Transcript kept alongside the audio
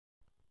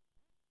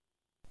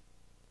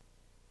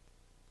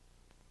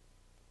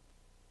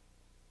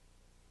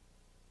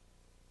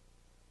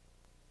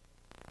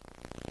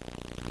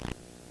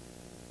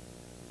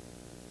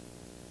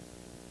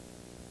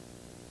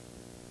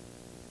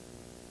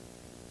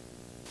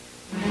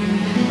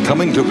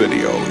Coming to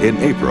video in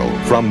April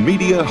from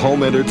Media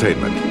Home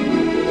Entertainment.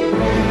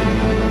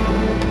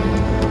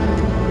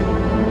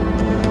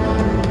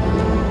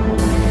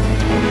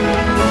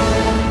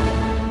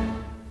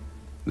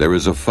 There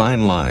is a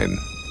fine line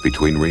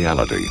between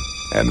reality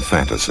and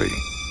fantasy.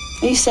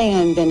 Are you saying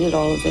I invented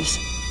all of this?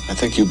 I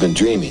think you've been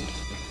dreaming.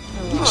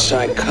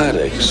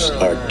 Psychotics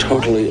are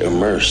totally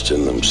immersed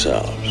in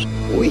themselves.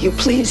 Will you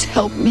please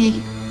help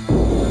me?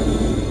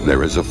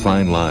 There is a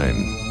fine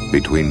line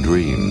between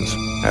dreams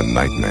and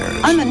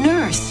nightmares. I'm a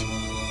nurse.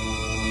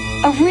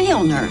 A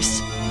real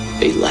nurse.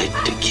 They like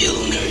to kill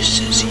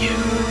nurses here.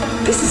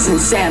 This is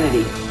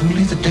insanity.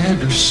 Only the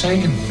dead are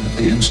sane at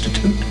the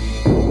Institute.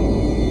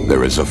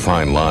 There is a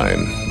fine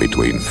line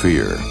between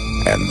fear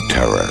and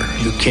terror.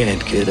 You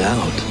can't get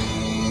out.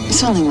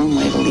 There's only one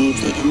way to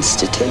leave the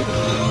Institute.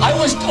 I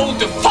was told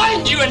to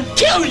find you and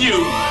kill you!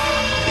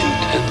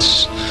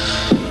 Intense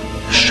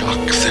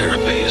shock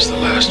therapy is the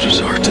last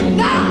resort.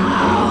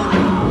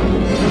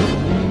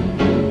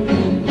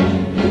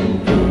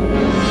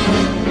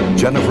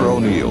 Jennifer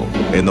O'Neill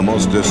in the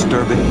most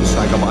disturbing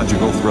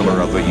psychological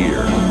thriller of the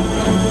year.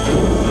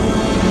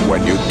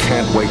 When you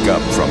can't wake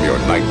up from your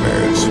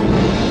nightmares,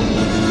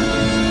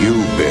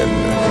 you've been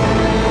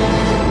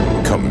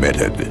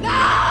committed.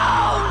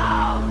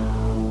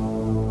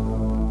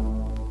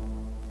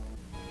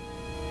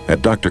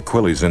 At Dr.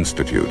 Quilley's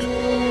Institute,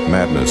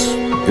 madness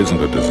isn't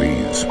a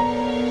disease.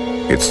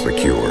 It's the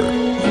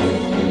cure.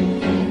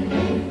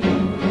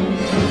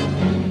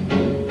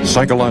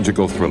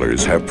 Psychological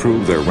thrillers have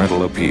proved their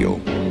rental appeal.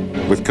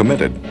 With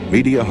Committed,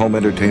 Media Home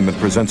Entertainment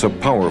presents a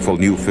powerful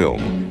new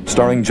film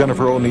starring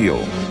Jennifer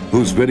O'Neill,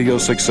 whose video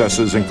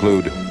successes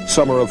include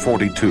Summer of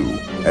 '42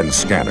 and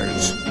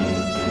Scanners.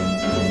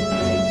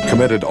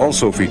 Committed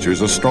also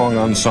features a strong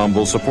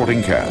ensemble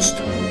supporting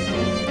cast.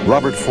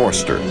 Robert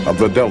Forster of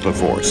the Delta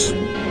Force,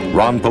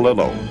 Ron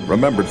Palillo,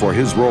 remembered for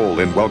his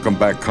role in Welcome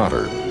Back,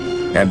 Kotter,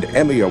 and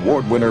Emmy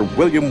Award winner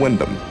William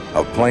Wyndham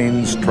of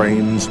Planes,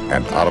 Trains,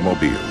 and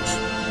Automobiles.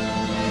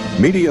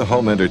 Media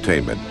Home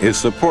Entertainment is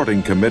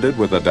supporting Committed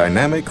with a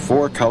dynamic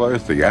 4-color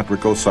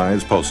theatrical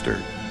size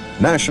poster,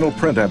 national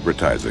print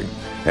advertising,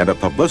 and a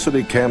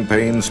publicity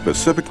campaign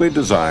specifically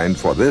designed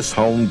for this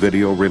home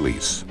video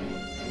release.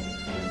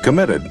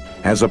 Committed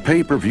has a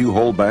pay-per-view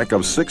holdback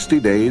of 60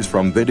 days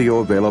from video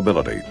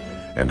availability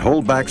and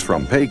holdbacks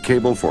from pay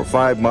cable for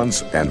 5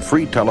 months and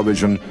free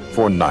television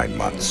for 9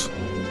 months.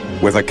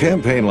 With a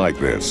campaign like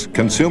this,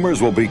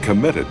 consumers will be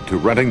committed to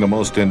renting the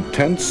most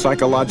intense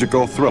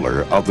psychological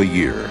thriller of the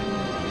year.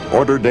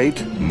 Order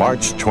date,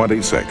 March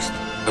 26th.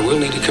 I will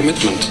need a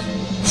commitment.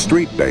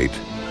 Street date,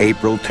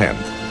 April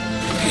 10th.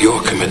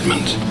 Your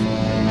commitment.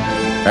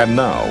 And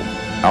now,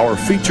 our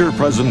feature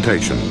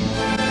presentation,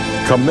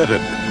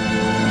 Committed,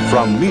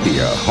 from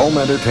Media Home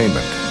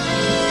Entertainment.